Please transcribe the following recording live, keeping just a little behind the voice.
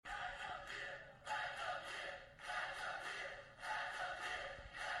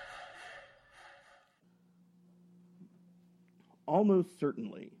almost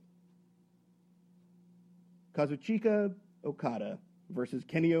certainly Kazuchika Okada versus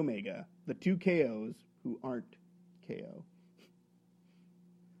Kenny Omega, the two KOs who aren't KO,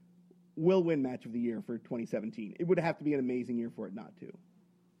 will win Match of the Year for 2017. It would have to be an amazing year for it not to.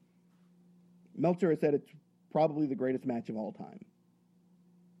 Meltzer has said it's probably the greatest match of all time.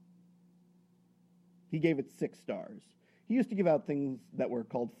 He gave it 6 stars. He used to give out things that were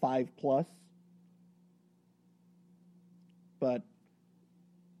called 5+, but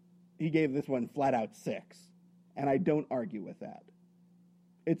he gave this one flat out 6, and I don't argue with that.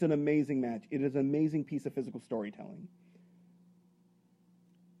 It's an amazing match. It is an amazing piece of physical storytelling.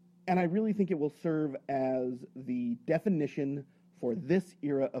 And I really think it will serve as the definition for this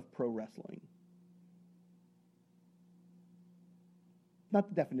era of pro wrestling. Not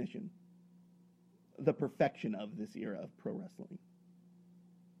the definition, the perfection of this era of pro wrestling.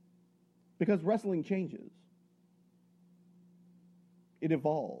 Because wrestling changes. It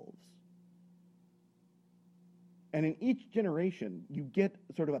evolves. And in each generation, you get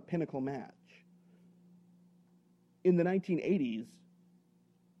sort of a pinnacle match. In the 1980s,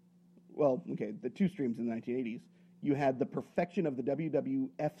 the two streams in the 1980s, you had the perfection of the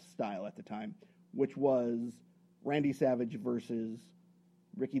WWF style at the time, which was Randy Savage versus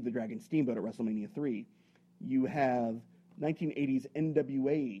Ricky the Dragon Steamboat at WrestleMania 3. You have 1980s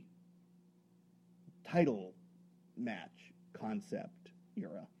NWA title match concept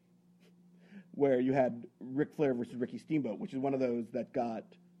era, where you had Ric Flair versus Ricky Steamboat, which is one of those that got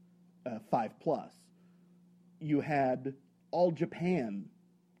 5+. You had All Japan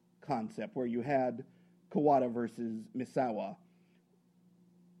concept, where you had Kawada versus Misawa,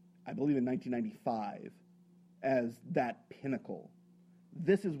 I believe in 1995, as that pinnacle.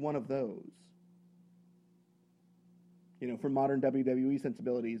 This is one of those. For modern WWE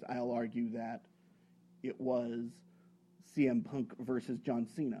sensibilities, I'll argue that it was CM Punk versus John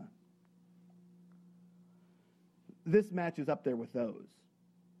Cena. This match is up there with those.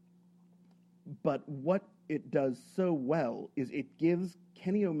 But what it does so well is it gives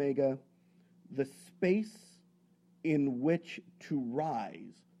Kenny Omega the space in which to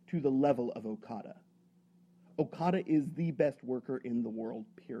rise to the level of Okada. Okada is the best worker in the world,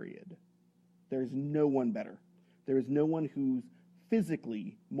 period. There's no one better. There is no one who's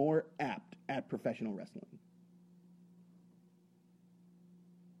physically more apt at professional wrestling.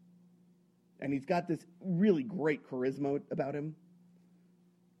 And he's got this really great charisma about him.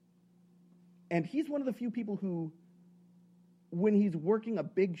 And he's one of the few people who, when he's working a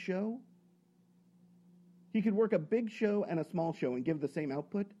big show, he could work a big show and a small show and give the same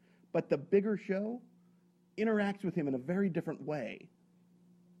output, but the bigger show interacts with him in a very different way.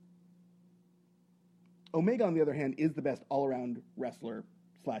 Omega, on the other hand, is the best all-around wrestler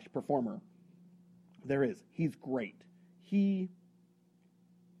 / performer there is. He's great. He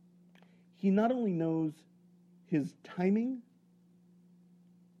not only knows his timing,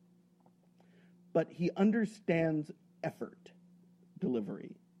 but he understands effort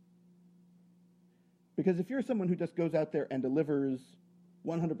delivery. Because if you're someone who just goes out there and delivers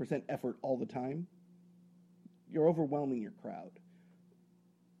 100% effort all the time, you're overwhelming your crowd.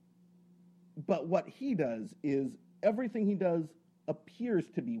 But what he does is everything he does appears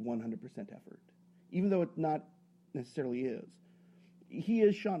to be 100% effort, even though it not necessarily is. He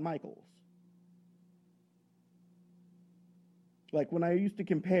is Shawn Michaels. Like when I used to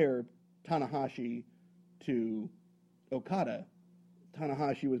compare Tanahashi to Okada,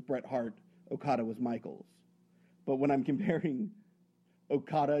 Tanahashi was Bret Hart, Okada was Michaels. But when I'm comparing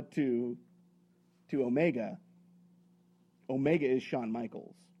Okada to Omega, Omega is Shawn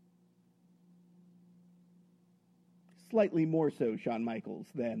Michaels. Slightly more so Shawn Michaels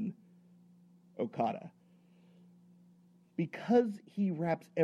than Okada. Because he wraps